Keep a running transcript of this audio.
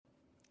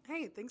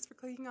Hey, thanks for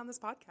clicking on this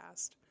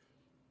podcast.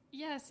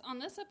 Yes, on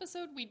this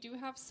episode, we do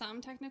have some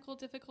technical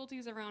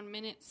difficulties around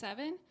minute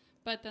 7,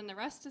 but then the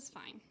rest is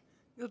fine.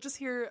 You'll just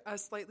hear a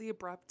slightly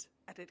abrupt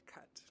edit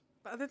cut.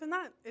 But other than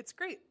that, it's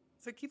great.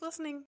 So keep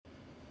listening.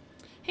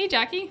 Hey,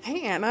 Jackie.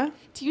 Hey, Anna.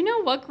 Do you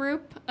know what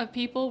group of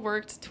people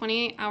worked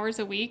 28 hours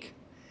a week?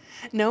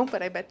 No,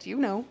 but I bet you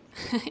know.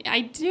 I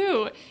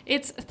do.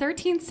 It's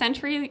 13th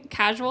century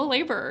casual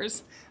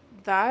laborers.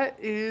 That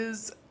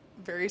is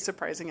very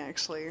surprising,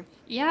 actually.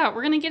 Yeah,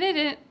 we're going to get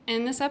it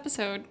in this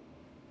episode.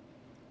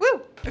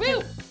 Woo! Okay.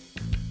 Woo!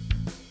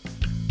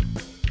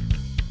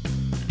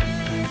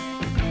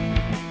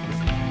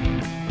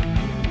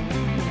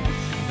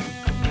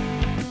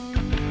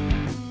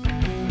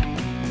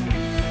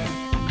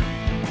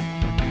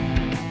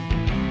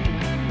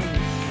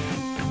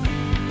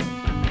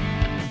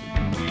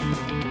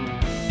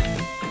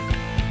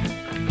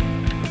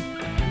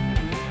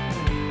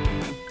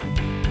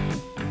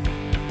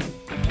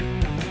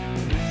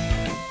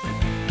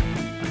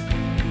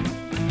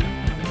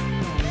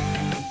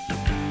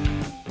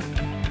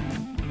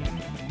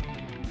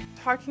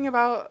 Talking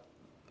about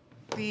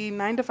the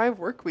 9-to-5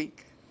 work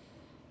week.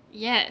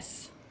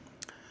 Yes.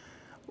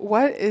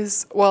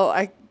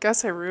 I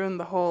guess I ruined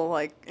the whole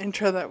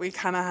intro that we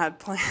kind of had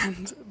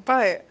planned.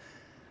 But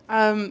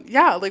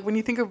when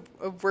you think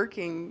of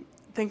working,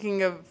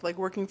 thinking of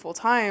working full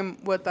time,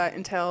 what that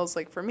entails,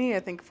 for me,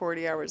 I think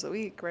 40 hours a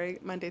week,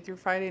 right? Monday through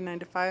Friday, 9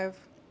 to 5.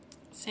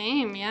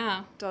 Same,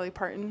 yeah. Dolly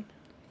Parton.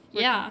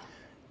 Yeah,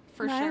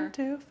 for 9 sure.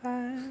 to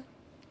 5.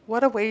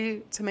 What a way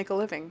to make a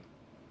living.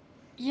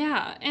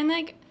 Yeah, and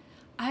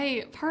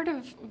part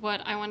of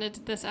what I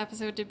wanted this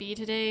episode to be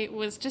today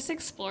was just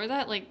explore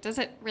that. Does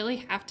it really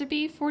have to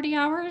be 40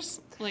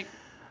 hours?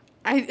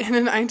 In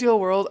an ideal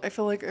world, I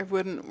feel like I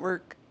wouldn't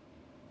work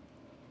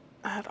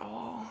at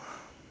all.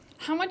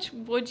 How much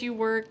would you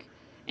work?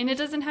 And it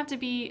doesn't have to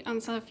be on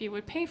stuff you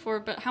would pay for,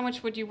 but how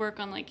much would you work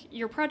on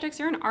your projects?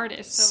 You're an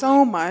artist.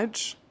 So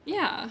much.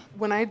 Yeah.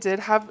 When I did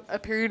have a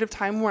period of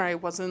time where I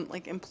wasn't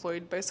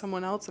employed by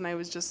someone else and I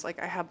was just I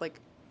had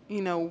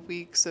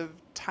weeks of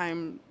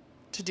time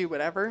to do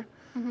whatever,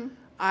 Mm-hmm.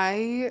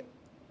 I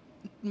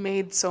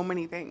made so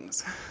many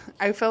things.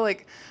 I feel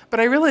but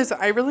I realized that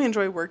I really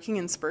enjoy working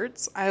in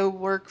spurts. I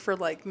work for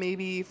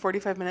maybe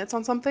 45 minutes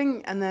on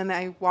something and then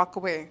I walk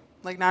away.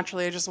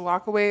 Naturally, I just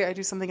walk away, I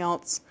do something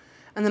else,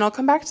 and then I'll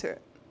come back to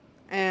it.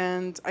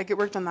 And I get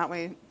work done that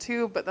way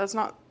too, but that's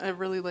not a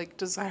really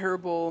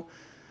desirable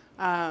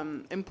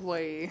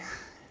employee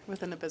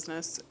within a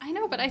business. I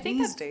know, but I think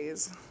these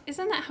days.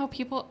 Isn't that how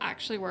people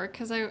actually work?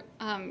 Because at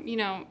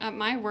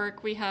my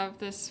work, we have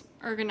this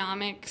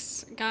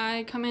ergonomics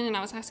guy come in, and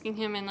I was asking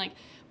him, and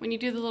when you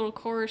do the little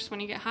course, when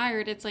you get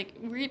hired, it's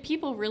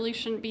people really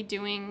shouldn't be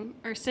doing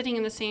or sitting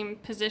in the same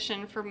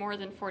position for more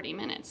than 40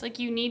 minutes.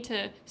 You need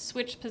to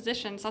switch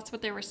positions. That's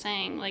what they were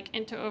saying,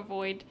 and to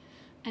avoid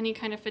any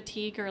kind of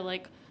fatigue or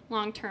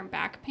long-term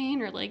back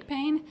pain or leg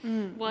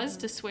pain was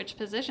to switch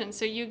positions.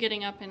 So you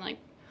getting up and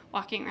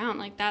walking around,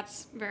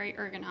 that's very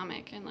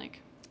ergonomic and It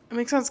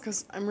makes sense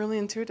because I'm really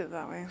intuitive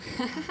that way.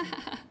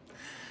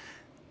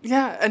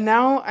 Yeah, and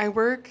now I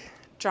work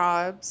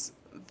jobs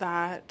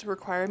that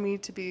require me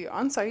to be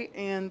on site,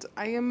 and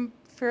I am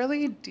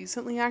fairly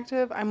decently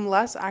active. I'm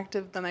less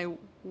active than I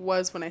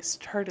was when I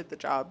started the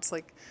jobs.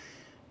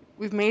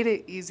 We've made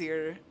it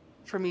easier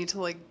for me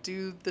to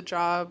do the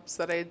jobs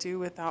that I do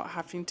without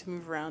having to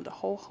move around a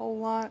whole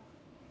lot.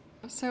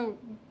 So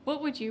what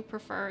would you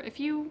prefer if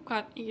you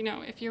got,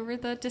 if you were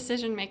the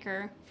decision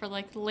maker for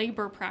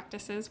labor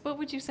practices, what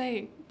would you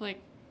say,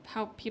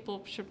 how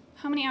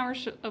many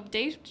hours a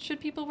day should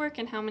people work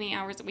and how many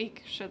hours a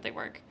week should they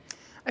work?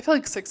 I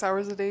feel 6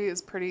 hours a day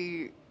is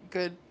pretty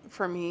good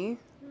for me.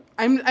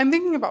 I'm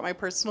thinking about my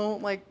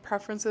personal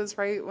preferences,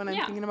 right, when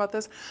I'm thinking about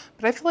this,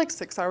 but I feel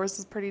 6 hours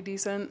is pretty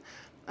decent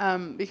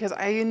because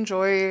I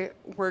enjoy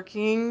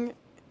working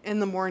in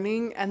the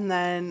morning, and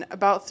then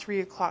about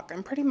 3 o'clock,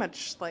 I'm pretty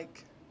much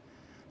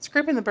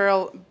scraping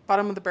the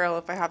bottom of the barrel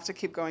if I have to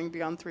keep going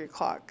beyond 3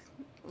 o'clock.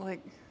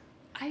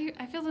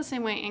 I feel the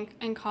same way.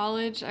 In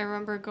college, I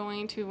remember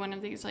going to one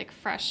of these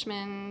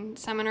freshman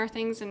seminar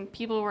things, and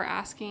people were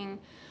asking,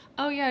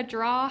 oh yeah,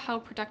 draw how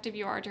productive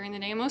you are during the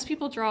day. Most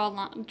people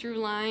drew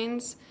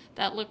lines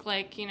that look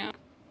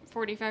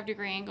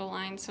 45-degree angle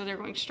lines, so they're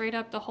going straight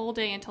up the whole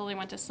day until they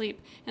went to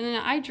sleep. And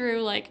then I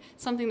drew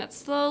something that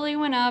slowly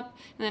went up,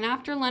 and then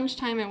after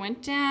lunchtime it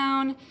went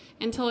down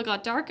until it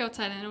got dark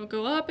outside, and it would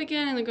go up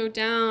again and then go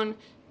down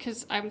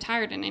because I'm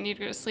tired and I need to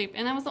go to sleep.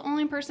 And I was the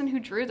only person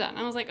who drew that, and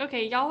I was like,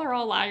 okay, y'all are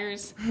all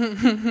liars.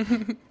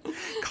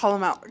 Call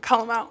them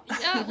out.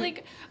 Yeah,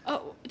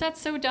 oh,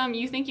 that's so dumb.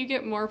 You think you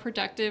get more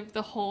productive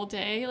the whole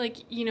day?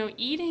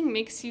 Eating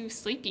makes you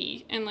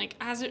sleepy, and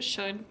as it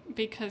should,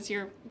 because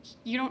you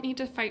don't need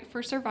to fight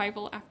for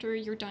survival after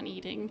you're done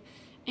eating.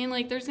 And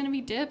there's gonna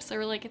be dips,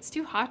 or it's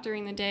too hot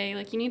during the day,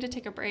 you need to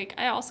take a break.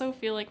 I also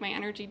feel my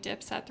energy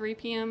dips at 3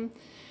 p.m.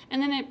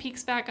 and then it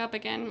peaks back up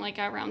again at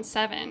around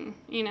 7,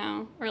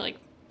 or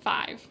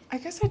 5. I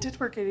guess I did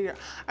work 80 hours.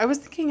 I was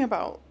thinking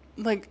about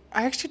I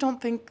actually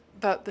don't think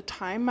that the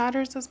time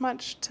matters as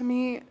much to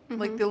me,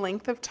 like Mm-hmm. the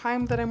length of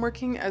time that I'm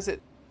working, as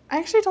it. I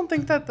actually don't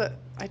think that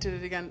I did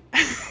it again.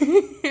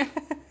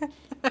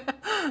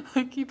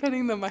 I keep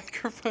hitting the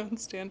microphone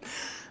stand.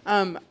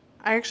 Um,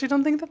 I actually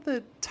don't think that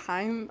the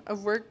time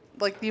of work,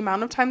 like the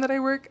amount of time that I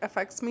work,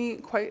 affects me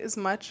quite as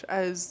much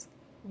as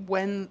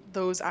when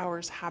those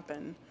hours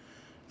happen,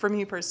 for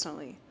me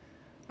personally.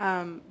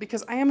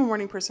 Because I am a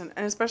morning person,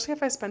 and especially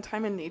if I spend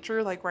time in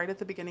nature, like right at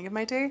the beginning of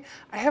my day,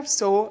 I have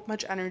so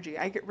much energy.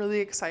 I get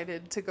really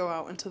excited to go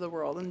out into the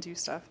world and do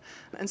stuff.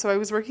 And so I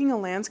was working a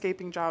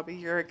landscaping job a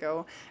year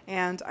ago,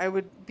 and I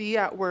would be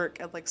at work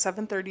at like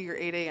 7:30 or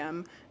 8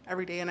 a.m.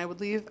 every day, and I would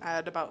leave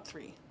at about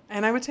 3.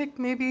 And I would take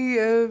maybe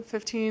a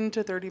 15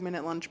 to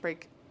 30-minute lunch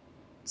break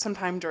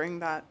sometime during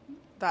that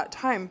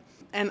time.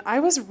 And I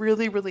was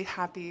really, really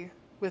happy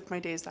with my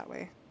days that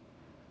way,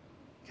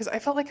 because I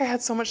felt like I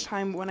had so much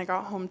time when I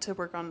got home to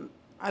work on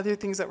other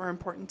things that were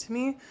important to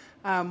me,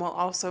 while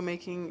also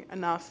making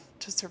enough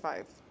to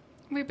survive.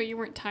 Wait, but you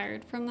weren't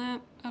tired from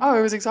that at Oh, I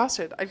all? was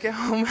exhausted. I'd get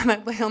home and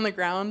I'd lay on the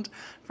ground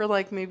for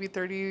like maybe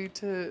 30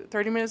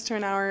 minutes to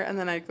an hour, and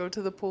then I'd go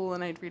to the pool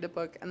and I'd read a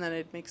book, and then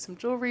I'd make some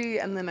jewelry,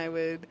 and then I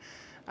would,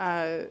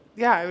 I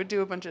would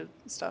do a bunch of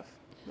stuff.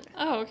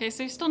 Oh, okay.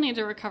 So you still need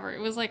to recover. It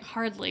was like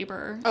hard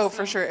labor. Oh, So.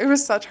 for sure. It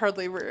was such hard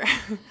labor.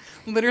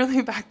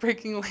 Literally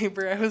backbreaking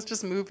labor. I was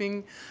just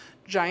moving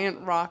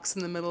giant rocks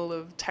in the middle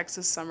of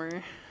Texas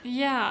summer.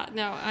 Yeah,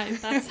 no,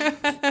 that's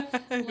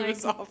It like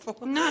was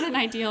awful. not an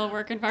ideal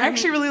work I environment.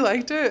 actually really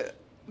liked it,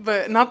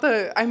 but not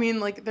I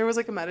mean, like, there was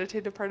like a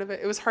meditative part of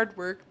it. It was hard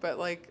work, but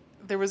like,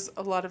 there was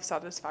a lot of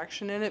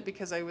satisfaction in it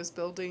because I was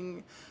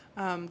building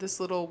this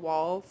little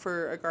wall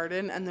for a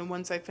garden. And then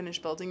once I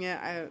finished building it,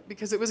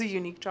 because it was a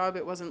unique job,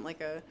 it wasn't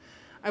like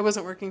I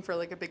wasn't working for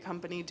like a big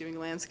company doing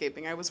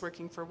landscaping. I was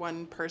working for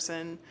one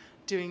person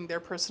doing their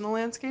personal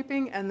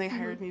landscaping, and they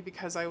hired me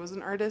because I was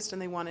an artist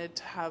and they wanted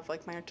to have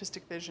like my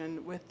artistic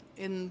vision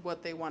within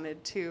what they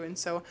wanted to. And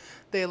so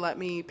they let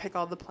me pick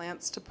all the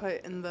plants to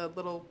put in the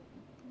little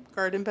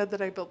garden bed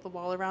that I built the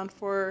wall around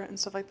for and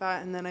stuff like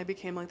that. And then I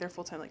became like their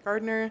full-time like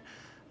gardener,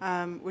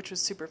 which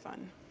was super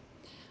fun.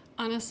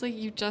 Honestly,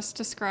 you just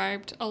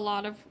described a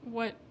lot of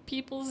what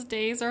people's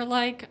days are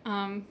like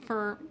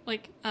for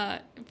like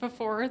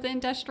before the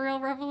Industrial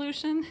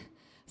Revolution.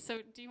 So,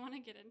 do you want to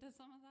get into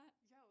some of that?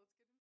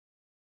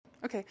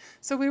 Okay,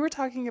 so we were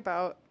talking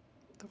about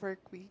the work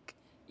week.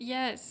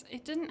 Yes,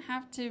 it didn't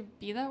have to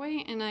be that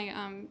way,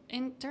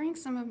 and during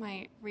some of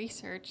my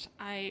research,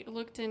 I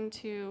looked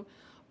into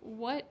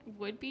what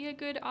would be a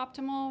good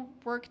optimal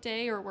work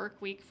day or work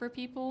week for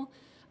people,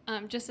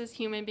 just as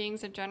human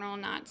beings in general,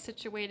 not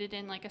situated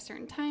in like a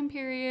certain time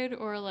period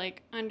or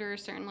like under a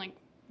certain like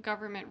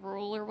government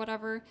rule or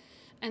whatever.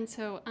 And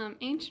so,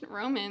 ancient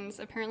Romans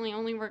apparently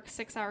only worked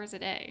 6 hours a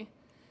day.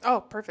 Oh,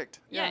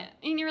 perfect. Yeah,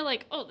 and you're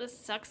like, oh, this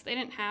sucks. They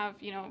didn't have,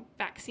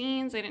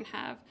 vaccines. They didn't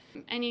have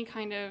any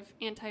kind of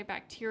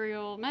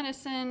antibacterial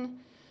medicine.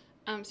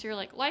 So you're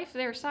like, life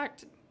there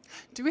sucked.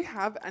 Do we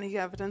have any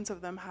evidence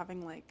of them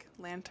having like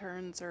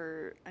lanterns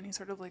or any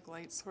sort of like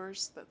light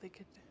source that they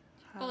could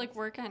have? But like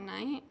work at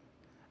night.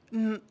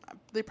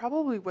 They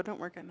probably wouldn't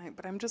work at night,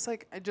 but I'm just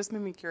like, it just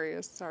made me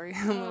curious. Sorry,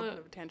 a little bit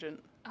of a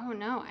tangent. Oh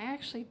no, I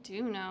actually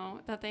do know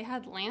that they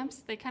had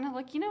lamps. They kind of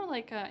like,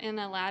 like in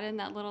Aladdin,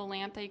 that little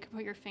lamp that you could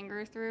put your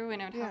finger through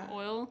and it would have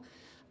oil.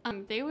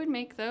 They would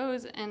make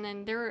those, and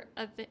then the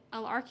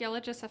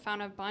archaeologists have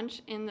found a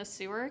bunch in the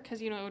sewer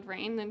because it would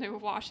rain, then they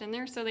would wash in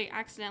there, so they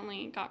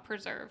accidentally got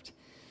preserved.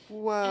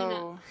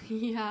 Whoa.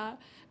 And, yeah,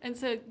 and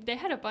so they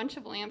had a bunch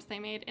of lamps they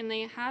made, and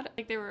they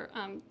were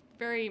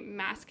very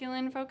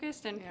masculine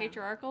focused and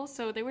patriarchal,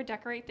 so they would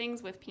decorate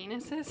things with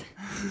penises.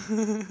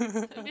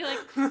 So it'd be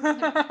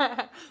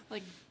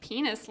like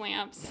penis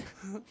lamps.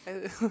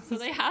 So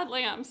they had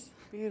lamps.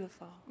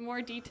 Beautiful.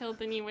 More detailed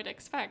than you would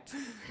expect.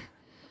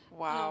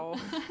 Wow.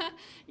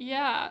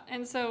 Yeah,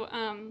 and so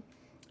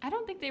I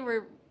don't think they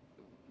were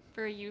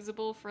very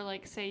usable for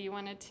like, say you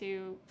wanted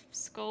to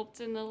sculpt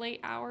in the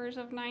late hours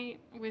of night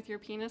with your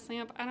penis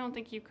lamp. I don't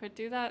think you could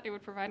do that. It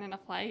would provide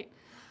enough light.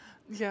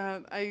 Yeah,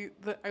 I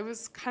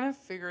was kind of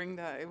figuring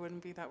that it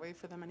wouldn't be that way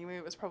for them anyway.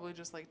 It was probably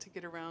just like to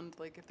get around,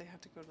 like if they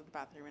had to go to the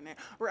bathroom at night.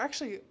 Or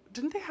actually,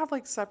 didn't they have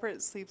like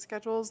separate sleep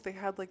schedules? They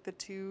had like the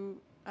two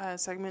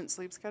segment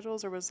sleep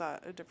schedules, or was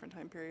that a different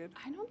time period?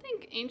 I don't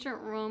think ancient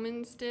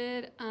Romans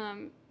did.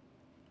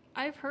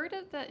 I've heard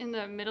of that in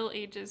the Middle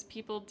Ages,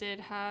 people did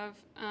have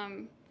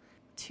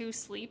two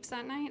sleeps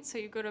at night. So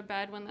you go to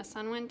bed when the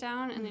sun went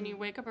down, and then you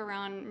wake up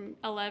around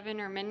 11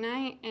 or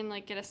midnight and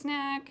like get a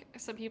snack.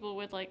 Some people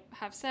would like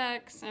have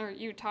sex, or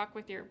you talk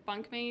with your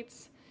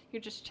bunkmates. You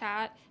just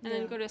chat and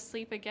then go to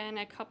sleep again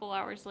a couple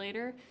hours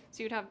later.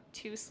 So you'd have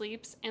two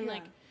sleeps, and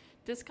like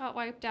this got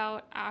wiped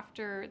out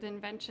after the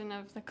invention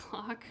of the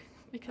clock,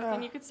 because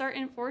then you could start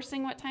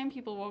enforcing what time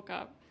people woke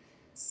up.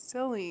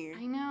 Silly.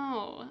 I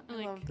know.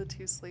 I love the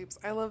two sleeps.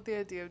 I love the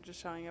idea of just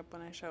showing up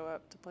when I show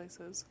up to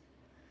places.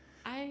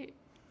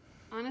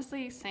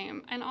 Honestly,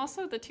 same. And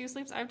also the two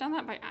sleeps, I've done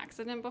that by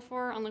accident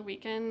before on the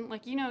weekend.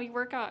 Like, you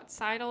work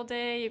outside all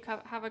day,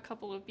 have a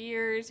couple of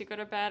beers, you go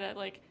to bed at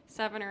like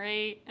 7 or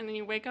 8, and then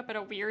you wake up at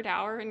a weird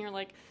hour and you're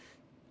like,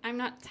 I'm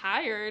not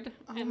tired.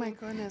 Oh my And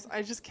goodness.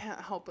 I just can't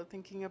help but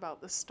thinking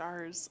about the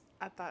stars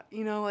at that,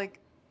 like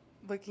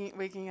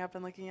waking up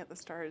and looking at the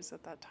stars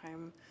at that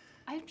time.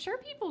 I'm sure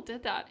people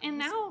did that. And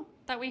now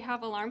that we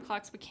have alarm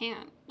clocks, we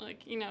can't.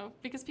 Like,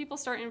 because people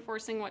start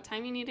enforcing what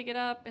time you need to get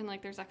up and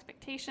like there's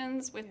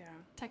expectations with Yeah.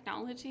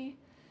 technology.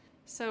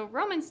 So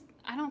Romans,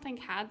 I don't think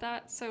had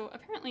that. So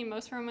apparently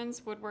most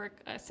Romans would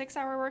work a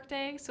 6-hour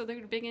workday. So they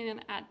would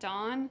begin at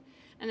dawn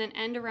and then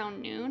end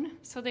around noon.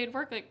 So they'd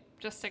work like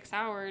just 6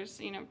 hours,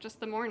 just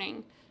the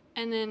morning.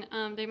 And then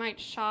they might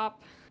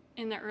shop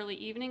in the early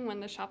evening when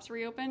the shops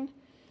reopened.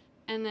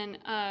 And then,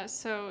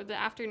 so the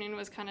afternoon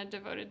was kind of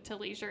devoted to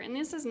leisure. And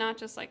this is not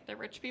just like the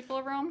rich people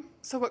of Rome.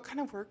 So what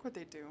kind of work would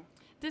they do?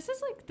 This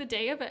is like the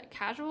day of a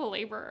casual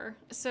laborer.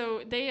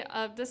 So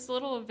this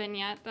little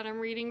vignette that I'm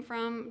reading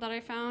from that I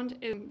found,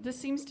 this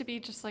seems to be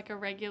just like a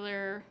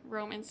regular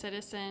Roman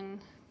citizen.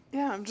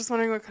 Yeah, I'm just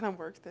wondering what kind of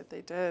work that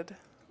they did.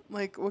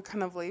 Like what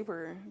kind of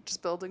labor?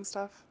 Just building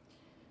stuff?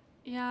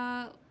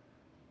 Yeah.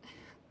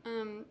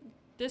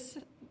 This,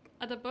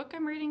 the book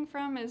I'm reading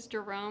from is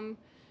Jerome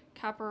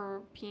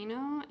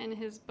Caporpino, and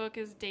his book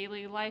is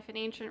Daily Life in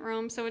Ancient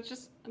Rome. So it's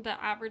just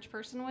the average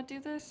person would do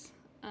this.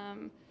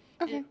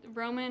 Okay.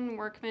 Roman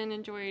workmen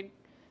enjoyed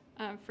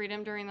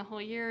freedom during the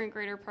whole year and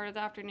greater part of the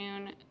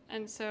afternoon,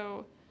 and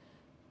so,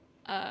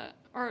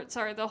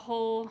 the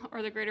whole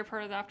or the greater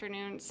part of the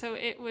afternoon. So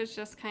it was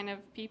just kind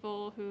of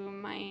people who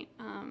might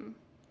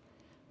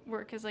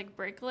work as like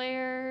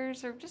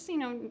bricklayers or just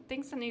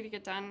things that need to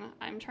get done.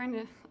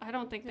 I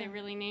don't think they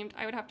really named.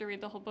 I would have to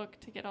read the whole book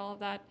to get all of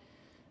that.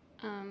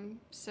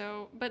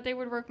 But they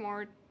would work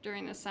more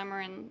during the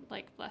summer and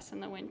like less in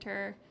the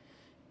winter.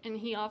 And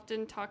he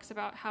often talks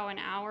about how an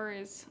hour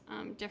is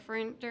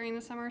different during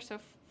the summer. So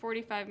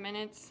 45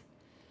 minutes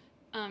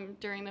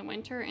during the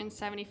winter and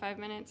 75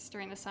 minutes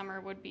during the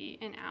summer would be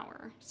an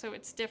hour. So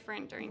it's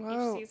different during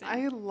Whoa, each season.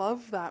 I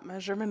love that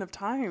measurement of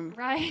time.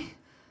 Right?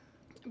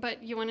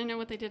 But you want to know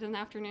what they did in the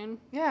afternoon?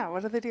 Yeah,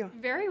 what do they do?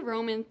 Very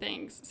Roman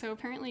things. So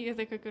apparently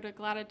they could go to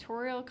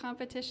gladiatorial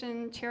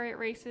competition, chariot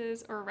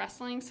races, or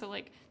wrestling. So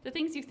like the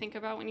things you think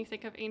about when you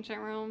think of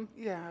ancient Rome.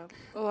 Yeah,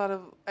 a lot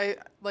of I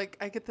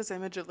get this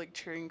image of like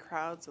cheering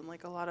crowds and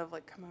like a lot of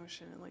like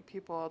commotion and like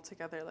people all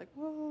together like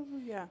whoa,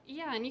 yeah.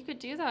 Yeah, and you could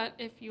do that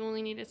if you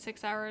only needed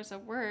 6 hours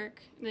of work.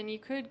 Then you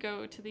could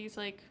go to these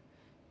like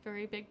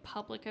very big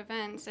public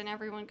events and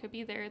everyone could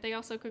be there. They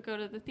also could go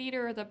to the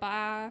theater or the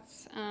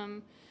baths.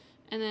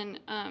 And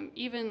then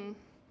even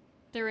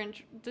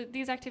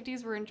these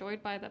activities were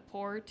enjoyed by the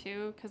poor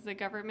too, because the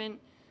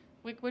government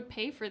would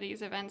pay for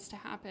these events to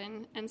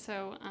happen. And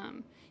so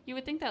you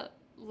would think that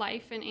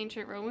life in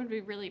ancient Rome would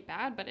be really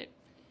bad, but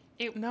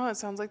No, it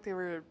sounds like they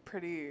were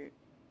pretty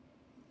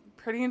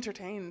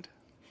entertained.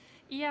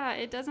 yeah,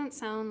 it doesn't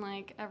sound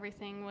like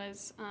everything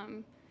was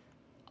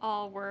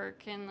all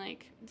work and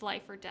like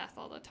life or death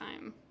all the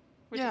time,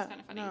 which is kind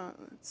of funny. No,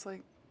 it's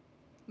like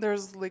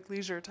there's like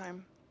leisure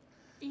time.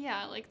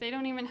 Yeah, like they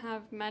don't even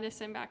have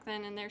medicine back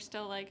then, and they're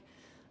still like,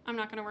 I'm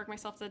not going to work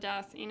myself to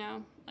death,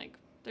 like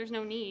there's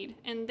no need.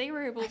 And they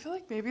were able. I feel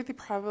like maybe they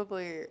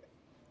probably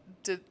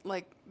did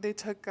like they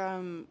took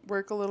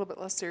work a little bit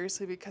less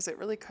seriously because it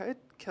really could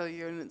kill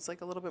you, and it's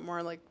like a little bit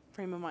more like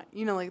frame of mind,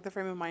 like the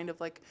frame of mind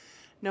of like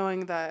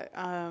knowing that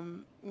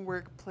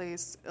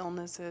workplace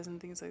illnesses and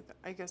things like that.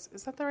 I guess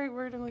is that the right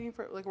word I'm looking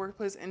for? Like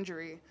workplace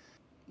injury.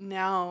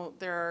 Now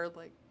there are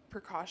like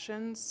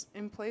precautions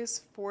in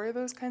place for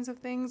those kinds of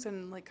things,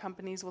 and like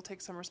companies will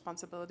take some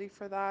responsibility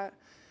for that,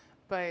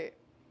 but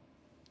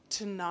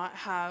to not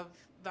have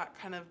that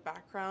kind of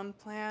background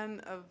plan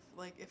of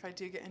like if I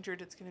do get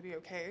injured it's going to be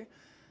okay,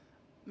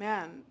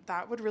 man,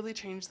 that would really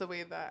change the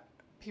way that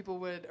people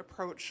would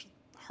approach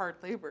hard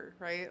labor,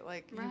 right?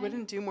 Like you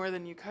wouldn't do more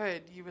than you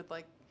could. You would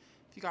like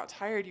if you got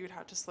tired you would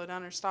have to slow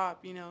down or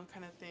stop,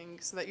 kind of thing,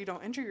 so that you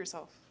don't injure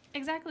yourself.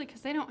 Exactly,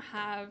 because they don't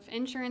have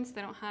insurance,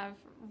 they don't have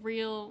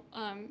real,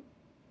 I'm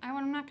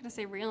not going to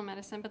say real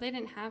medicine, but they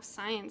didn't have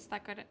science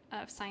that could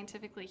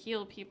scientifically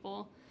heal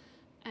people.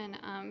 And,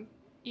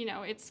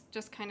 it's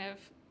just kind of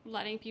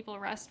letting people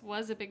rest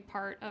was a big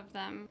part of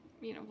them,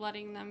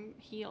 letting them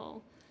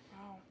heal.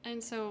 Wow.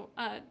 And so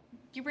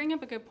you bring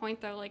up a good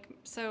point, though. Like,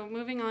 so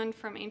moving on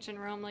from ancient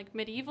Rome, like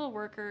medieval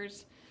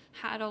workers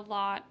had a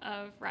lot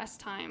of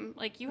rest time.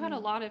 Like you had a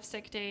lot of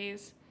sick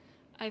days.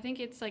 I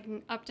think it's like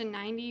up to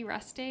 90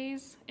 rest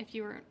days if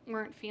you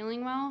weren't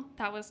feeling well.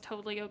 That was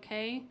totally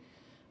okay.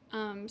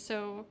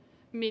 So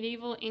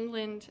medieval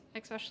England,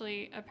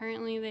 especially,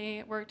 apparently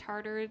they worked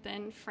harder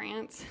than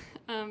France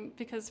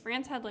because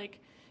France had like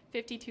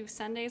 52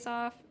 Sundays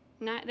off.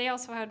 They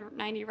also had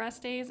 90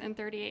 rest days and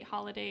 38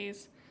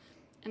 holidays.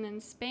 And then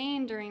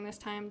Spain during this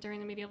time, during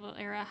the medieval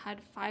era,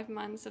 had 5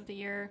 months of the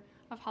year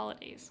of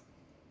holidays.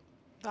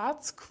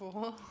 That's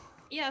cool.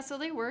 Yeah, so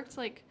they worked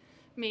like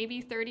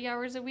maybe 30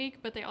 hours a week,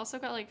 but they also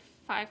got like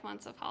 5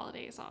 months of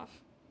holidays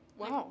off.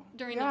 Wow.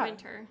 During the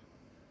winter.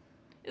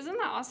 Isn't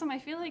that awesome? I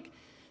feel like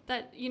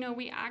that,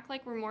 we act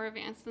like we're more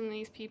advanced than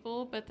these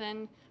people, but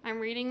then I'm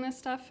reading this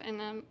stuff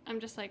and I'm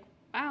just like,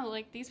 wow,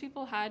 like these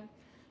people had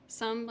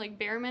some like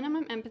bare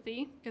minimum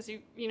empathy because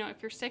if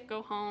you're sick,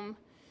 go home.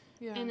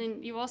 Yeah. And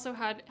then you also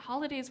had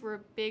holidays were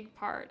a big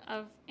part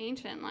of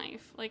ancient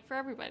life, like for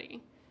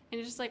everybody. And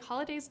it's just like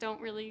holidays don't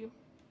really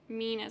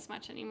mean as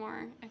much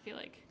anymore, I feel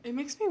like. It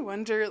makes me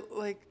wonder,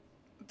 like,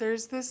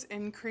 there's this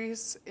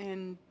increase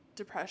in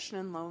depression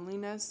and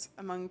loneliness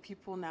among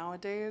people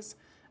nowadays,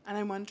 and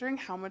I'm wondering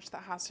how much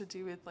that has to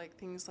do with like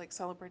things like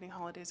celebrating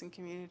holidays and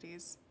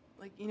communities.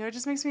 Like, it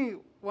just makes me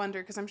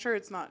wonder because I'm sure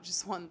it's not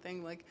just one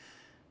thing. Like,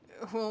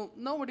 well,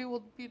 nobody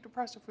will be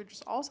depressed if we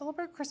just all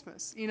celebrate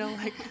Christmas.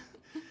 Like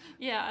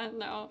Yeah,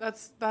 no.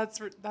 that's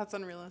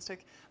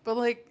unrealistic. But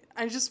like,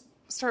 I just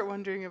start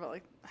wondering about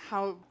like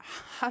how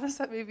does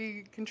that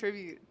maybe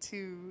contribute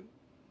to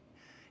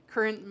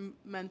current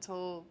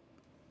mental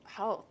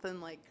health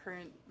and like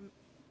current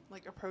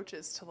like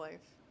approaches to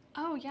life.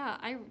 Oh, yeah,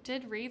 I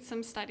did read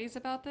some studies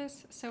about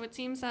this. So it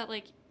seems that,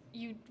 like,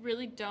 you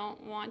really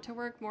don't want to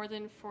work more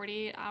than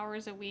 48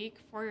 hours a week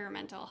for your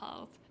mental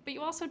health. But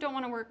you also don't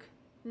want to work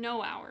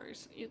no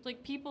hours.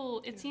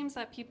 It seems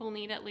that people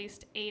need at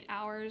least 8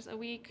 hours a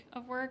week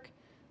of work.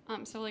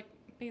 So, like,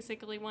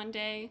 basically one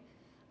day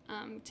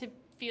to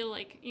feel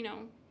like,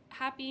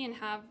 happy and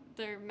have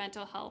their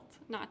mental health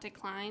not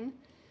decline.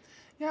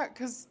 Yeah,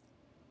 because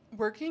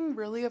working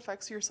really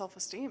affects your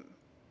self-esteem.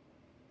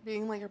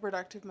 Being like a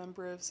productive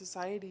member of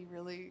society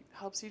really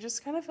helps you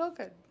just kind of feel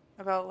good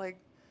about like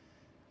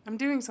I'm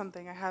doing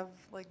something. I have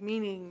like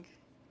meaning.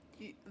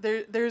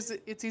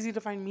 It's easy to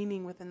find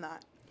meaning within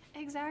that.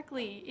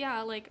 Exactly. Yeah,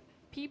 like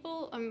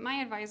people my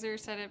advisor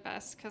said it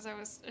best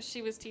because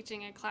she was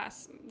teaching a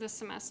class this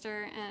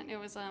semester and it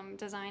was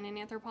design and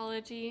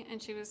anthropology, and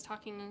she was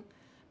talking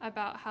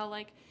about how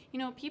like,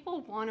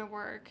 people want to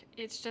work.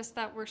 It's just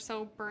that we're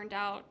so burned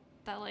out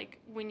that like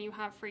when you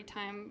have free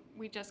time,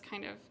 we just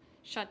kind of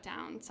shut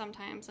down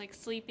sometimes, like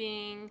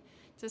sleeping,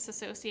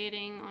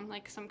 disassociating on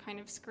like some kind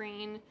of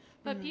screen.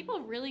 But people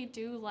really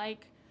do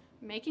like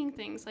making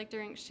things. Like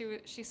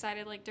she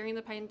cited like during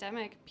the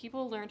pandemic,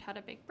 people learned how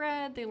to bake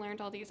bread, they learned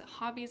all these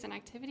hobbies and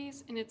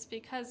activities, and it's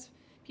because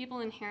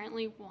people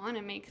inherently want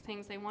to make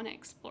things, they want to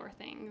explore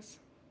things.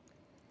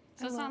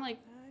 So it's not like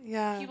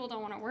people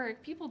don't want to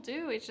work. People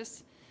do. It's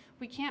just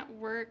we can't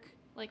work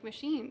like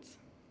machines.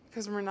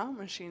 Because we're not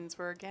machines,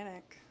 we're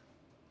organic.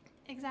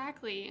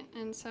 Exactly.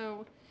 And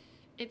so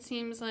it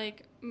seems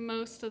like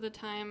most of the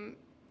time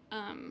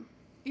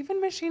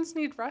even machines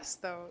need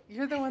rest though.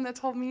 You're the one that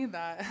told me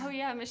that. Oh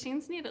yeah,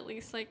 machines need at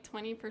least like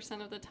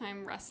 20% of the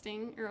time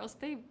resting or else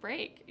they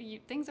break.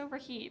 Things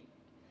overheat.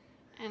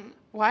 And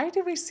why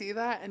do we see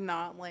that and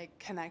not like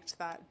connect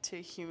that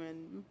to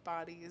human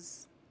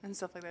bodies and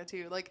stuff like that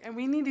too? Like, and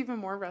we need even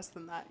more rest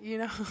than that,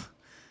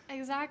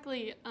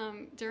 Exactly.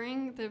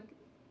 During the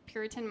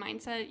Puritan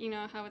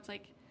mindset, how it's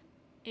like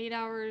 8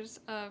 hours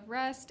of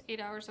rest, 8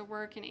 hours of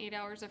work, and 8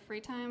 hours of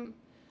free time.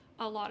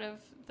 A lot of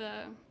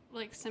the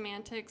like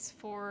semantics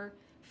for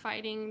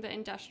fighting the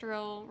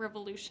Industrial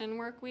Revolution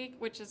work week,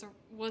 which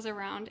was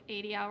around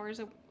 80 hours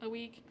a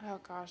week. Oh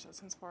gosh, that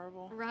sounds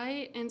horrible.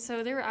 Right? And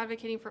so they were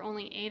advocating for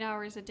only 8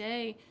 hours a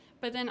day,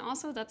 but then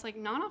also that's like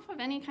not off of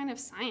any kind of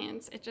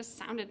science. It just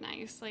sounded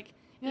nice. Like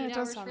 8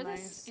 hours for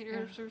this, 8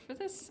 hours for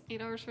this,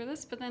 8 hours for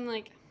this, but then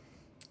like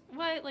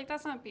what? Like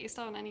that's not based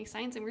on any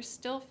science and we're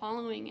still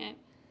following it.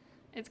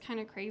 It's kind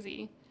of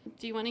crazy.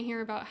 Do you want to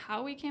hear about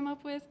how we came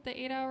up with the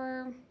 8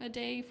 hour a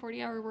day,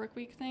 40-hour work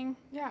week thing?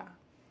 Yeah.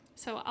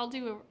 So I'll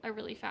do a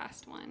really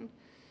fast one.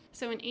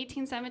 So in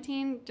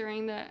 1817,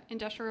 during the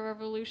Industrial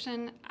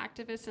Revolution,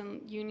 activists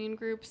and union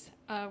groups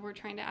were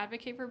trying to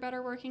advocate for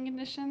better working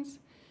conditions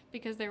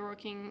because they were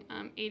working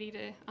 80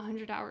 to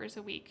 100 hours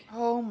a week.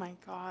 Oh my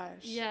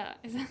gosh. Yeah,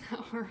 isn't that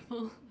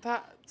horrible?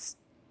 That's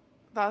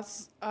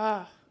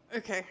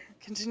okay,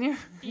 continue.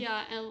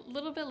 Yeah, and a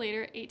little bit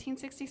later,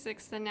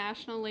 1866, the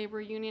National Labor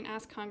Union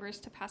asked Congress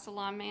to pass a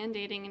law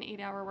mandating an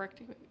 8-hour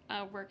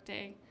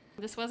workday.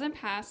 This wasn't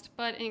passed,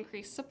 but it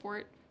increased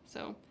support.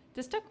 So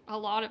this took a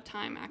lot of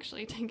time,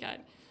 actually, to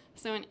get.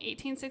 So in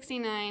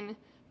 1869,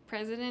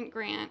 President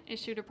Grant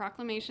issued a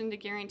proclamation to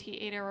guarantee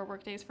 8-hour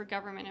workdays for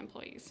government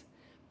employees.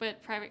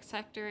 But private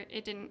sector,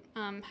 it didn't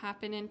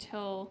happen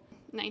until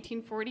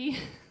 1940.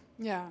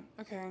 Yeah,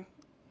 okay.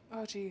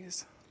 Oh,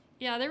 geez.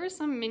 Yeah, there were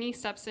some mini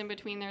steps in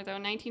between there, though.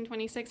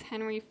 1926,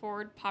 Henry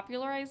Ford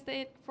popularized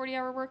the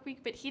 40-hour work week,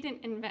 but he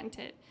didn't invent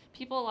it.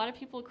 A lot of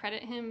people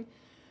credit him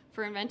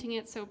for inventing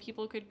it so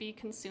people could be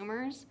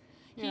consumers.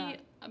 Yeah.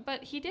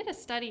 But he did a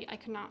study. I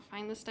could not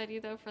find the study,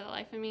 though, for the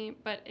life of me.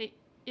 But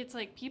it's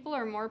like people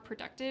are more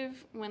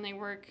productive when they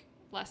work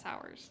less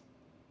hours.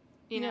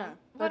 Yeah,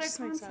 what that just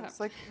a makes concept. sense.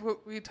 Like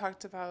what we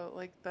talked about,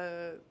 like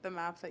the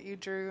map that you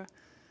drew.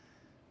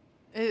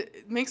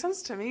 It makes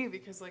sense to me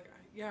because, like,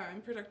 yeah,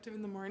 I'm productive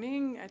in the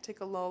morning. I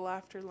take a lull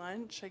after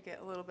lunch. I get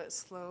a little bit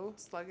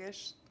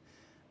sluggish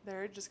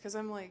there just because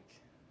I'm, like,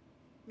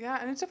 Yeah,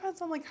 and it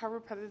depends on like how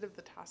repetitive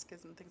the task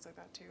is and things like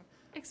that too.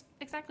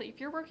 Exactly. If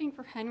you're working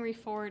for Henry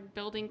Ford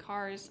building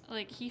cars,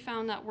 like he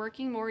found that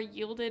working more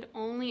yielded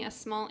only a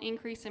small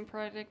increase in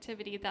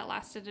productivity that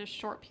lasted a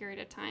short period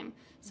of time.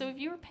 So if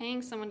you were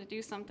paying someone to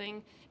do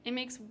something, it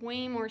makes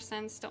way more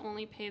sense to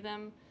only pay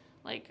them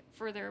like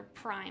for their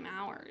prime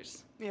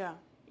hours. Yeah.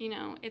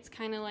 It's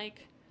kind of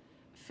like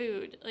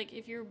food. Like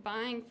if you're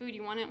buying food,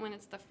 you want it when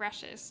it's the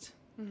freshest.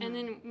 And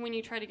then when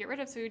you try to get rid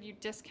of food, you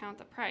discount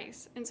the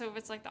price. And so if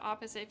it's like the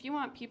opposite, if you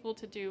want people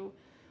to do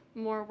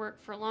more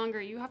work for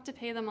longer, you have to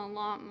pay them a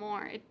lot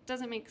more. It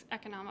doesn't make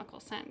economical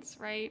sense,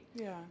 right?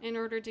 Yeah. In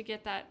order to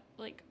get that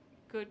like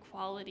good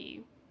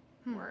quality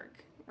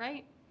work,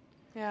 right?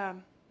 Yeah.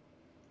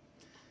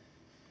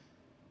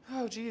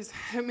 Oh, geez.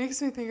 It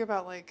makes me think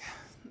about like,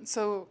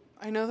 so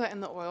I know that in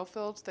the oil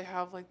fields, they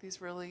have like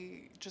these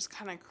really just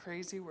kind of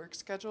crazy work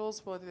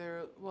schedules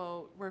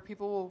where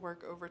people will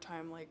work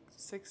overtime like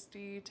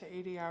 60 to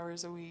 80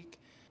 hours a week.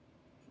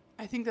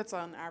 I think that's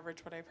on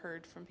average what I've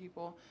heard from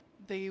people.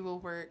 They will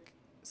work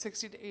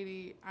 60 to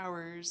 80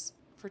 hours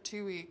for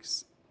 2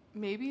 weeks,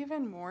 maybe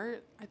even more.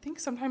 I think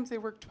sometimes they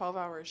work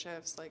 12-hour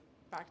shifts, like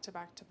back to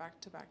back to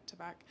back to back to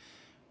back,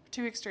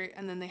 2 weeks straight,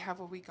 and then they have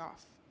a week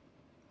off.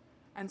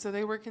 And so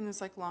they work in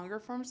this like longer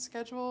form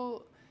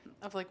schedule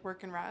of like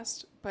work and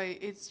rest, but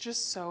it's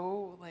just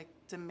so like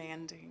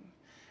demanding.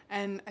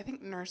 And I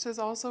think nurses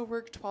also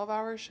work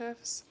 12-hour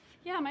shifts.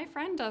 Yeah, my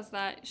friend does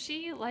that.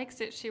 She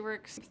likes it. She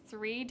works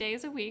 3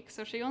 days a week,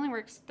 so she only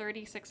works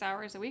 36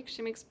 hours a week.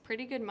 She makes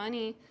pretty good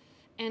money.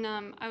 And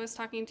I was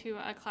talking to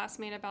a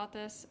classmate about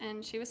this,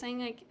 and she was saying,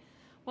 like,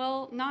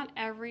 well, not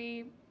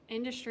every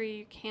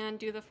industry can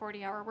do the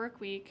 40-hour work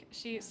week.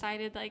 She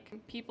cited, like,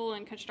 people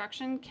in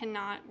construction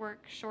cannot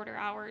work shorter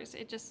hours.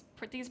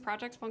 These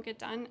projects won't get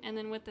done. And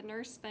then with the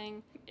nurse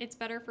thing, it's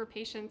better for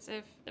patients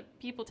if the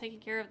people taking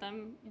care of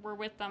them were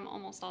with them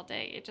almost all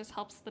day. It just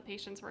helps the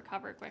patients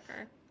recover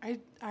quicker. I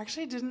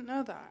actually didn't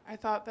know that. I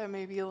thought that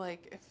maybe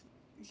like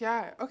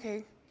yeah,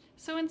 okay.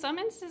 So in some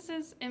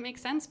instances, it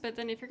makes sense, but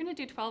then if you're going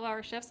to do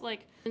 12-hour shifts,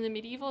 like in the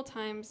medieval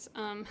times,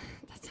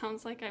 that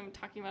sounds like I'm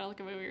talking about like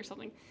a movie or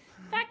something.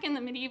 Back in the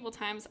medieval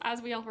times,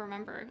 as we all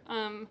remember,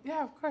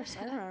 Yeah, of course,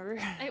 I remember.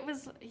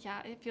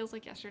 it feels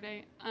like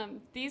yesterday.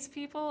 These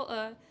people,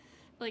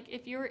 like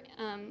if you're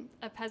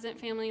a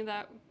peasant family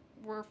that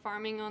were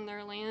farming on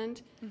their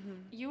land,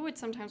 you would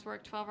sometimes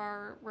work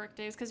 12-hour work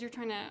days because you're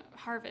trying to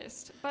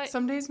harvest. But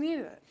Some days need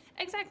it.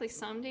 exactly,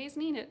 some days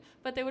need it,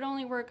 but they would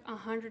only work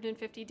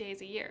 150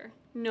 days a year,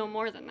 no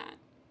more than that.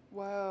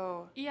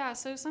 Whoa. Yeah,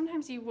 so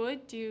sometimes you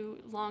would do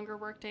longer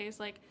work days.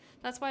 Like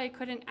that's why I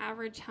couldn't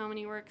average how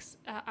many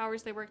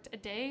hours they worked a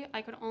day.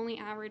 I could only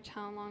average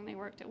how long they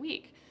worked a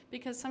week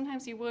because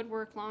sometimes you would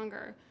work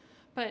longer.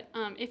 But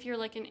if you're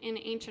like in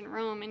ancient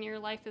Rome and your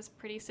life is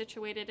pretty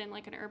situated in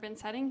like an urban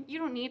setting, you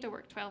don't need to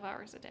work 12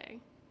 hours a day.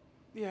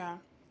 Yeah.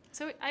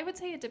 So I would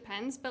say it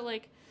depends, but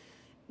like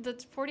the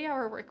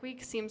 40-hour work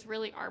week seems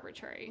really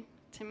arbitrary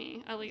to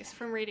me, at least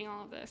from reading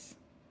all of this.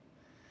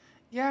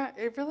 Yeah,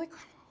 it really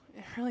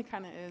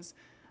kind of is.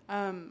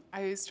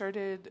 I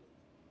started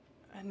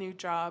a new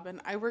job,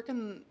 and I work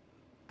in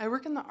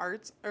the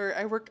arts, or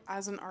I work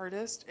as an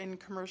artist in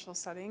commercial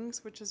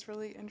settings, which is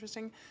really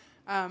interesting.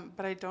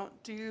 But I don't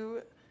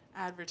do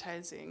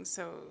advertising,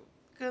 so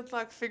good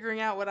luck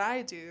figuring out what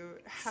I do.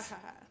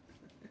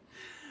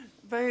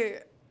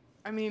 But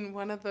I mean,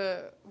 one of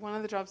the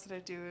jobs that I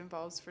do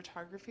involves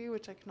photography,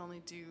 which I can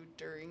only do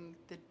during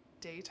the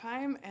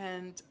daytime,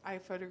 and I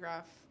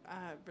photograph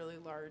really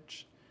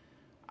large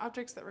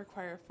objects that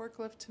require a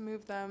forklift to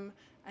move them,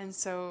 and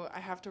so I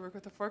have to work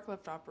with a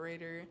forklift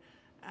operator.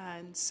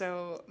 And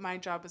so my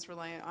job is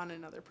reliant on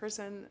another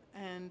person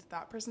and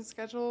that person's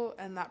schedule,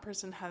 and that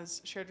person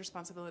has shared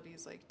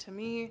responsibilities like to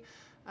me,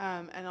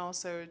 and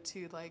also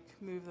to like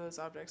move those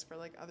objects for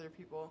like other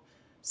people.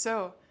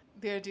 So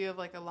the idea of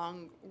like a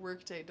long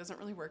work day doesn't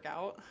really work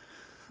out.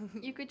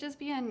 You could just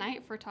be a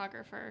night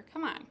photographer.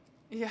 Come on.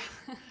 Yeah,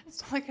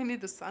 it's not like I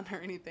need the sun or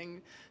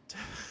anything to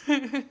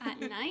At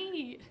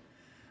night.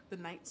 The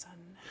night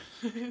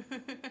sun.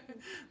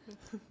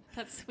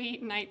 That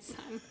sweet night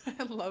sun.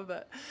 I love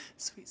that.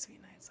 Sweet,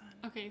 sweet night sun.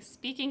 Okay,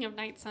 speaking of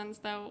night suns,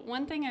 though,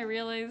 one thing I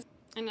realized,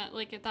 and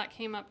that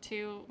came up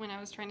too when I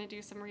was trying to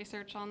do some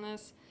research on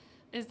this,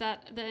 is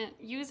that the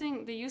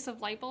use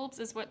of light bulbs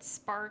is what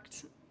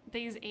sparked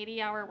these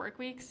 80-hour work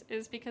weeks,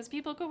 is because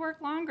people could work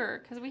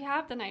longer because we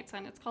have the night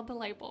sun. It's called the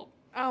light bulb.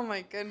 Oh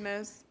my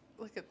goodness.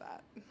 Look at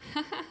that.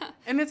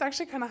 And it's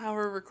actually kind of how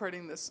we're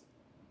recording this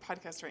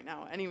podcast right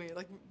now. Anyway,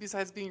 like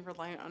besides being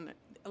reliant on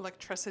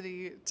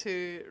electricity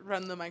to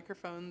run the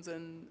microphones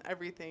and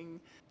everything,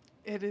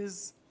 it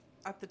is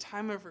at the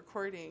time of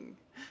recording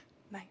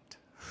night.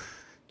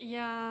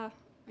 Yeah,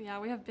 we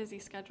have busy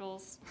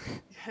schedules.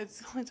 Yeah, it's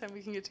the only time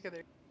we can get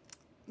together.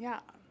 Yeah.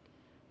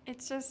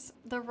 It's just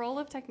the role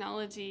of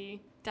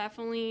technology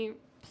definitely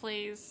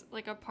plays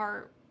like a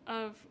part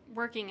of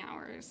working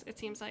hours, it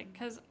seems like,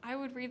 because I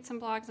would read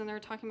some blogs and they were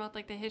talking about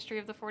like the history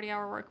of the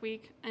 40-hour work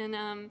week, and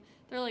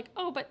they're like,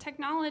 oh, but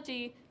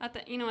technology at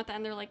the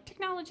end they're like,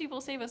 technology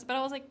will save us, but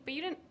I was like, but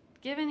you didn't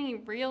give any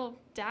real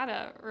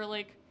data or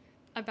like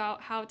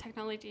about how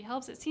technology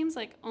helps. It seems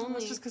like Well, only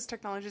it's just because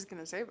technology is going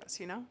to save us,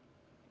 you know?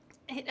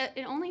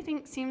 it only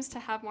seems to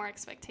have more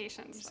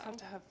expectations. You just though. have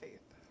to have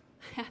faith.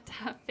 I have to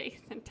have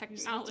faith in You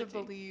technology. just have to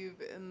believe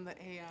in the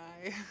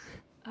AI.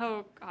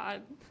 Oh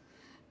God.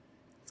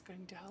 It's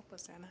going to help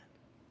us, Anna.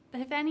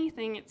 If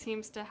anything, it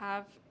seems to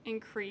have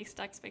increased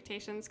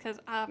expectations because,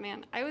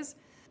 man,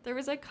 there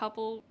was a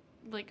couple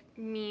like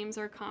memes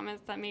or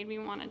comments that made me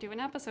want to do an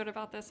episode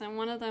about this, and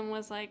one of them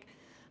was like,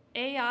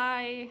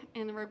 AI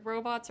and the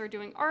robots are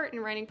doing art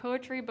and writing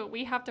poetry, but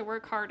we have to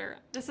work harder.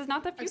 This is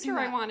not the future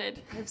I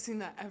wanted. I've seen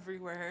that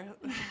everywhere.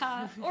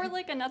 Or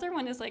like another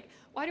one is like,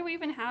 why do we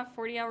even have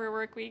 40-hour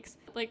work weeks?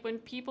 Like when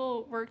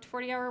people worked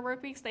 40-hour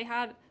work weeks, they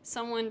had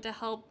someone to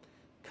help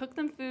cook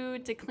them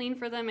food, to clean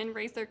for them, and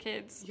raise their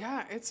kids.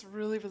 Yeah, it's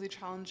really, really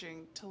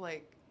challenging to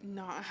like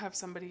not have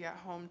somebody at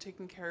home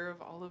taking care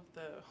of all of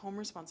the home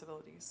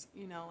responsibilities,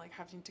 you know, like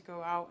having to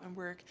go out and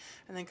work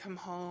and then come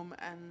home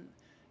and,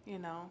 you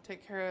know,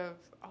 take care of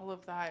all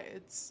of that.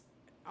 It's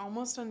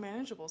almost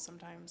unmanageable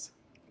sometimes.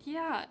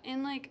 Yeah,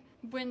 and like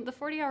when the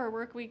 40-hour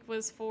work week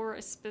was for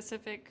a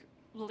specific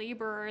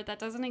labor that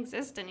doesn't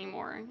exist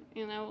anymore,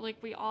 you know, like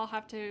we all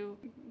have to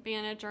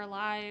manage our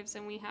lives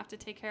and we have to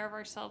take care of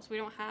ourselves. We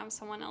don't have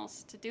someone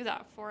else to do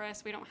that for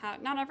us.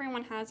 Not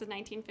everyone has a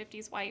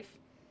 1950s wife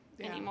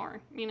anymore,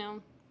 you know.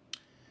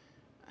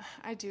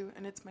 I do,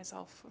 and it's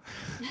myself.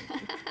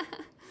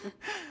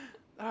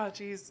 Oh,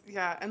 geez.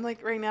 Yeah. And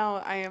like right now,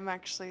 I am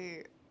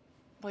actually,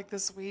 like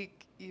this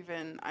week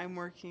even, I'm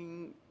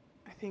working,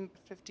 I think,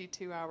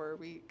 52-hour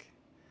week.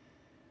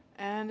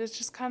 And it's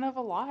just kind of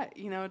a lot,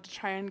 you know, to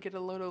try and get a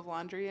load of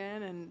laundry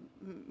in and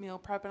meal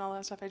prep and all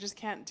that stuff. I just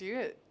can't do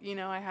it. You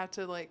know, I have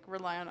to like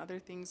rely on other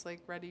things like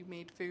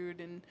ready-made food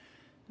and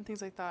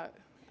things like that.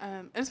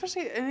 And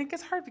especially, and it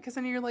gets hard because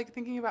then you're like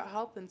thinking about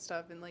health and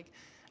stuff and like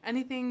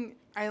anything.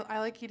 I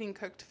like eating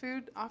cooked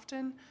food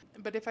often,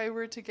 but if I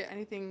were to get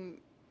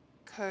anything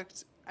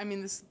cooked, I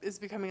mean, this is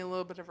becoming a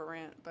little bit of a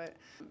rant, but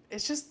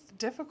it's just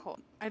difficult.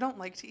 I don't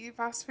like to eat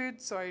fast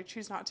food, so I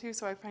choose not to.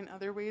 So I find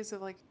other ways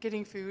of like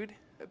getting food,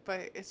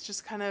 but it's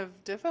just kind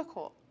of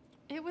difficult.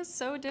 It was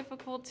so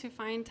difficult to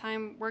find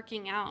time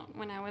working out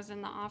when I was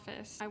in the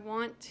office. I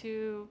want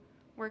to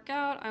work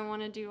out, I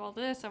want to do all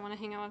this, I want to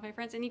hang out with my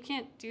friends, and you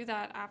can't do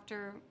that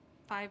after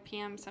 5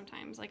 p.m.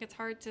 sometimes. Like it's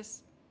hard to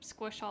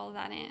squish all of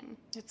that in.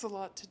 It's a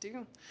lot to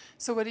do.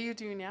 So what do you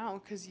do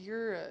now? Because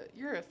you're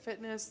a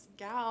fitness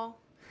gal,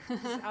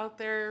 just out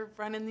there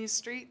running these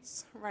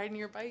streets, riding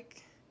your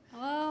bike.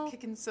 Well,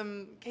 kicking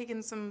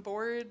some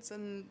boards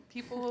and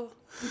people.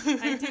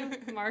 I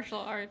do martial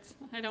arts.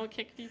 I don't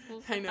kick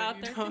people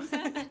without their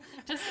consent.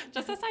 just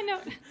a side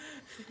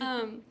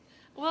note.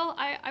 Well,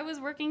 I was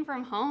working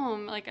from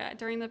home. Like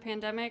during the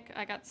pandemic,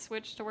 I got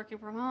switched to working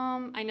from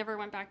home. I never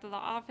went back to the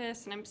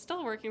office, and I'm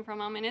still working from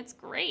home, and it's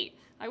great.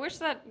 I wish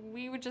that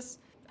we would just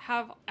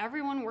have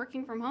everyone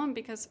working from home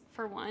because,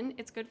 for one,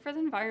 it's good for the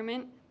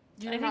environment.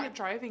 You're not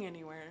driving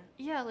anywhere.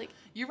 Yeah, like...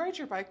 You ride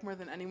your bike more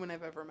than anyone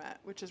I've ever met,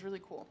 which is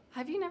really cool.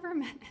 Have you never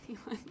met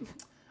anyone?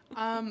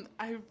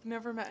 I've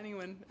never met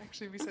anyone,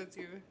 actually, besides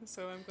you,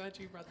 so I'm glad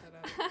you brought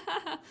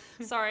that up.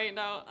 Sorry,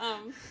 no.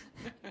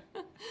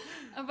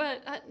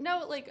 But,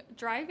 no, like,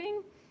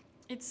 driving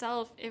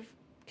itself, if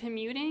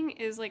commuting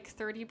is like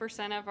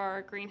 30% of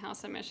our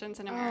greenhouse emissions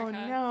in America.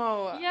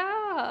 Oh, no.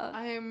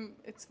 Yeah.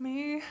 It's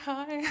me.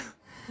 Hi.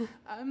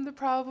 I'm the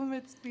problem.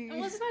 It's me.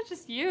 Well, it's not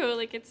just you.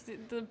 Like, it's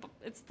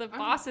the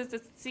bosses,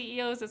 it's the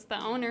CEOs, it's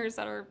the owners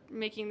that are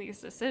making these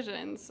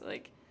decisions.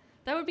 Like,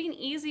 that would be an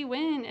easy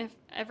win if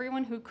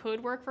everyone who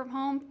could work from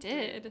home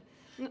did.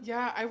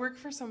 Yeah, I work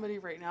for somebody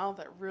right now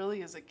that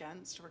really is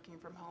against working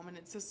from home, and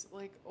it's this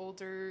like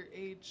older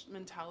age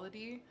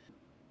mentality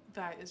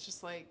that is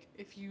just like,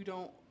 if you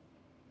don't,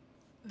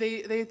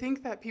 they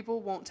think that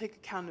people won't take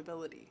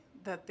accountability,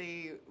 that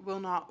they will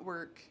not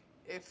work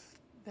if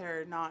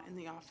they're not in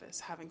the office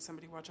having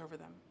somebody watch over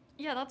them.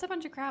 Yeah, that's a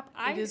bunch of crap.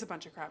 It is a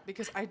bunch of crap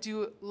because I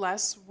do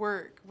less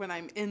work when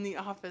I'm in the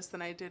office than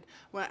I did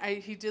when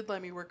he did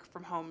let me work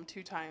from home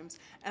 2 times.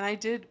 And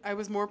I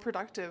was more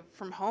productive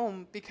from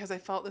home because I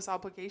felt this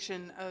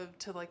obligation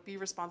to like be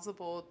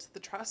responsible to the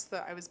trust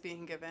that I was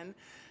being given.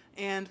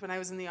 And when I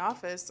was in the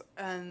office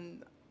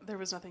and there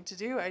was nothing to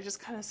do, I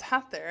just kind of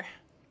sat there.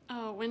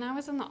 Oh, when I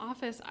was in the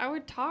office, I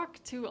would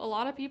talk to a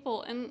lot of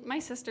people, and my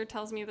sister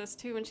tells me this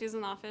too when she's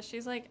in the office.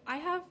 She's like, I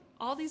have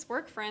all these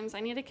work friends. I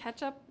need to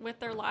catch up with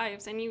their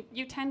lives, and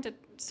you tend to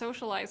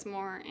socialize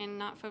more and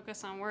not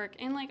focus on work.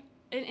 And like,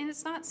 and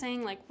it's not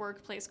saying like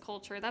workplace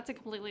culture. That's a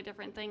completely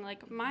different thing.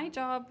 Like my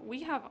job,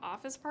 we have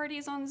office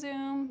parties on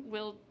Zoom.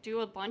 We'll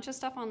do a bunch of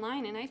stuff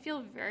online, and I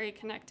feel very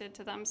connected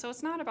to them. So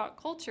it's not about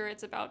culture.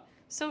 It's about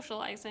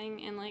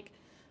socializing, and like,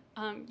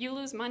 you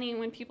lose money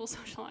when people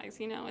socialize.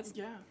 You know,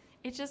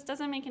 It just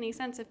doesn't make any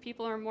sense if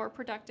people are more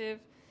productive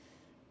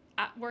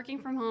working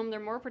from home. They're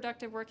more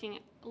productive working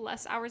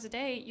less hours a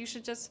day. You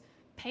should just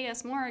pay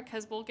us more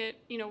because we'll get,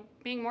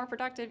 being more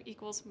productive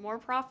equals more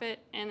profit.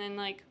 And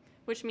then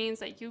which means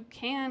that you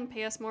can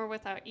pay us more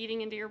without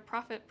eating into your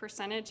profit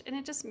percentage. And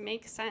it just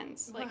makes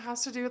sense. Well, it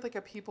has to do with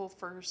a people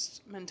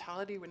first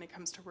mentality when it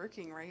comes to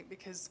working, right?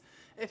 Because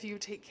if you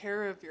take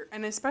care of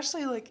and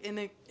especially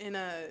in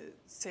a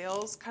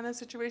sales kind of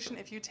situation,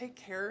 if you take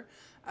care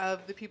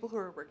of the people who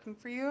are working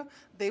for you,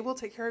 they will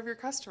take care of your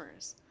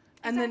customers.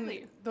 And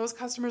then those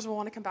customers will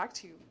want to come back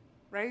to you,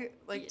 right?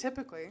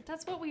 Typically.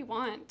 That's what we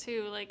want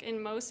too.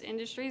 In most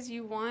industries,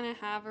 you want to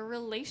have a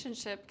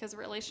relationship because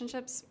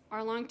relationships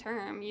are long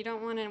term. You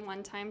don't want a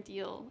one-time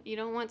deal. You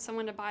don't want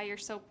someone to buy your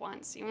soap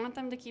once. You want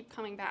them to keep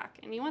coming back,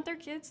 and you want their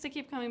kids to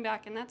keep coming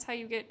back. And that's how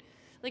you get,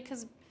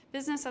 because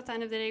business at the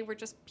end of the day, we're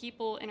just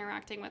people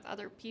interacting with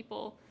other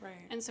people. Right.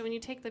 And so when you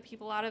take the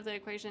people out of the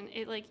equation,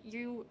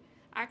 you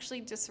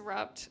actually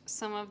disrupt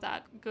some of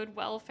that good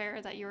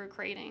welfare that you were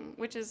creating,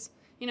 which is,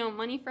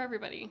 money for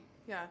everybody.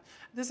 Yeah.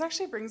 This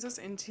actually brings us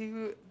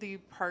into the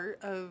part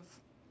of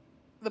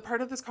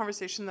this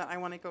conversation that I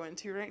want to go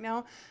into right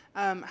now.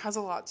 Has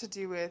a lot to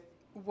do with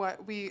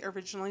what we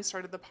originally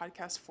started the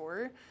podcast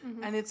for.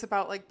 Mm-hmm. And it's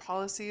about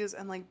policies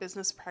and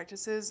business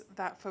practices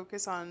that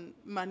focus on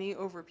money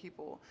over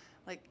people,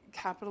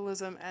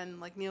 capitalism and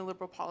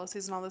neoliberal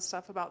policies and all this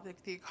stuff about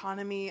the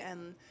economy,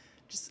 and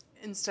just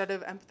instead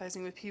of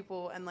empathizing with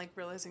people and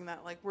realizing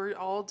that we're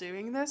all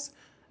doing this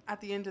at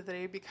the end of the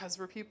day because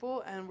we're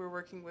people and we're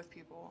working with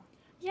people.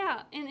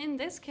 Yeah, and in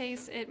this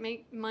case,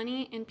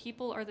 money and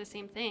people are the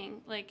same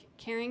thing.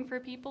 Caring for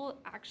people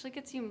actually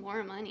gets you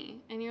more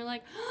money. And you're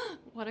like, oh,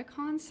 what a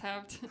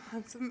concept.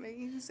 That's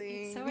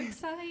amazing. It's so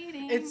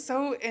exciting. It's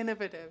so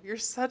innovative. You're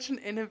such an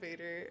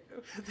innovator.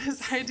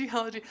 This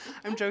ideology.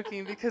 I'm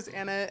joking because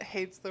Anna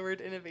hates the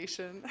word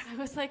innovation. I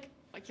was like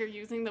you're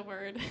using the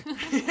word.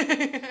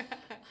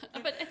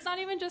 But it's not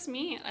even just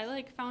me.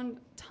 I found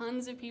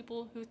tons of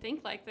people who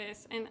think like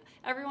this, and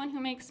everyone who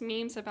makes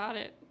memes about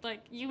it,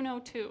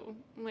 too.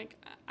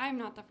 I'm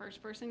not the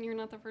first person, you're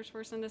not the first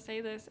person to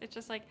say this. It's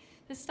just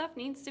this stuff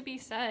needs to be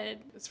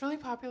said. It's really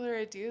popular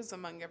ideas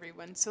among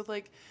everyone. So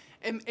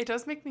it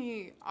does make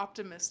me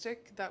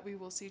optimistic that we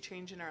will see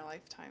change in our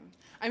lifetime.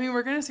 I mean,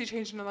 we're going to see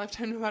change in our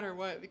lifetime no matter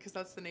what, because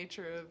that's the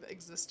nature of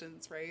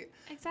existence, right?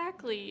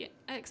 Exactly.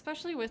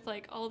 Especially with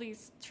all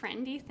these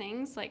trendy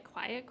things like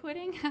quiet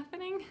quitting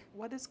happening.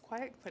 What is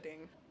quiet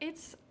quitting?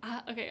 It's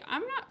okay,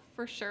 I'm not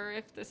for sure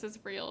if this is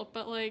real,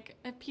 but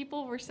if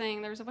people were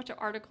saying, there was a bunch of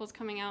articles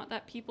coming out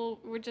that people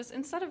would just,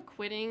 instead of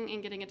quitting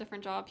and getting a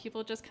different job,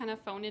 people just kind of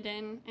phone it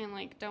in and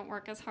don't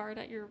work as hard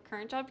at your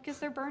current job because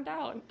they're burned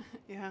out.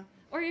 Yeah.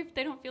 Or if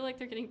they don't feel like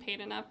they're getting paid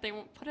enough, they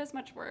won't put as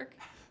much work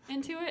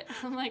into it.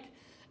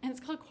 And it's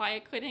called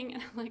quiet quitting.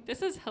 And I'm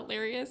this is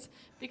hilarious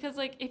because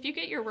if you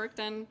get your work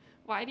done,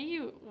 why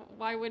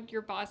would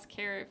your boss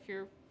care if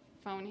you're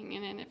phoning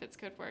it in if it's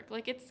good work?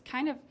 It's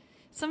kind of,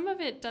 some of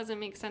it doesn't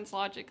make sense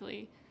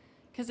logically.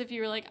 Because if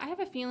you were I have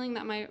a feeling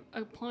that my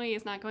employee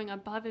is not going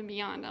above and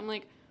beyond. I'm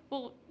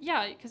well,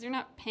 yeah, because you're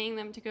not paying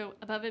them to go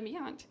above and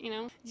beyond,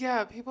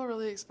 Yeah, people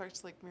really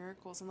expect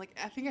miracles. And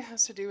I think it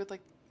has to do with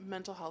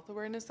mental health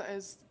awareness that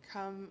has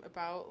come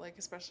about,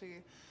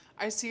 especially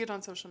I see it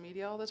on social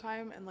media all the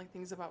time, and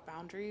things about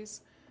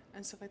boundaries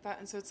and stuff like that.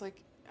 And so it's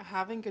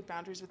having good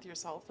boundaries with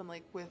yourself and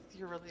with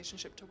your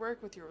relationship to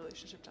work, with your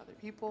relationship to other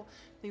people,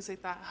 things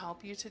like that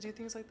help you to do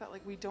things like that.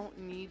 We don't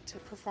need to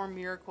perform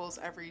miracles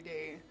every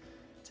day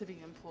to be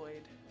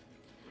employed,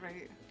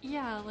 right?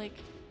 Yeah,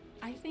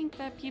 I think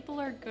that people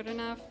are good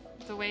enough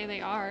the way they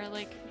are.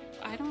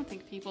 I don't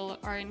think people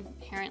are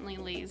inherently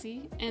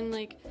lazy. And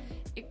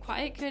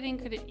quiet quitting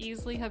could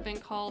easily have been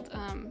called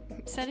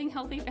setting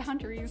healthy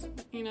boundaries,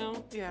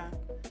 Yeah.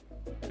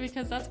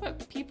 Because that's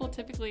what people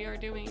typically are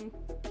doing.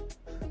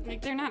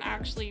 They're not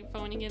actually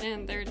phoning it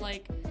in. They're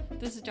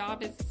this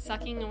job is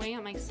sucking away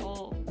at my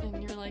soul.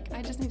 And you're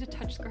I just need to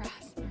touch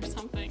grass or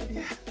something.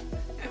 Yeah.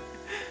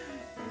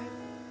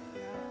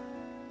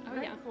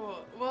 Oh, yeah.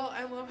 Cool. Well,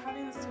 I love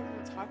having this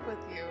type of talk with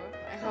you.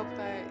 I hope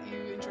that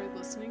you enjoyed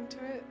listening to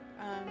it.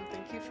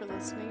 Thank you for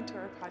listening to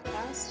our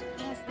podcast.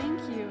 Yes, thank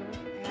you.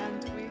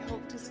 And we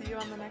hope to see you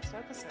on the next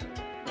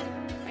episode.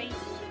 Bye.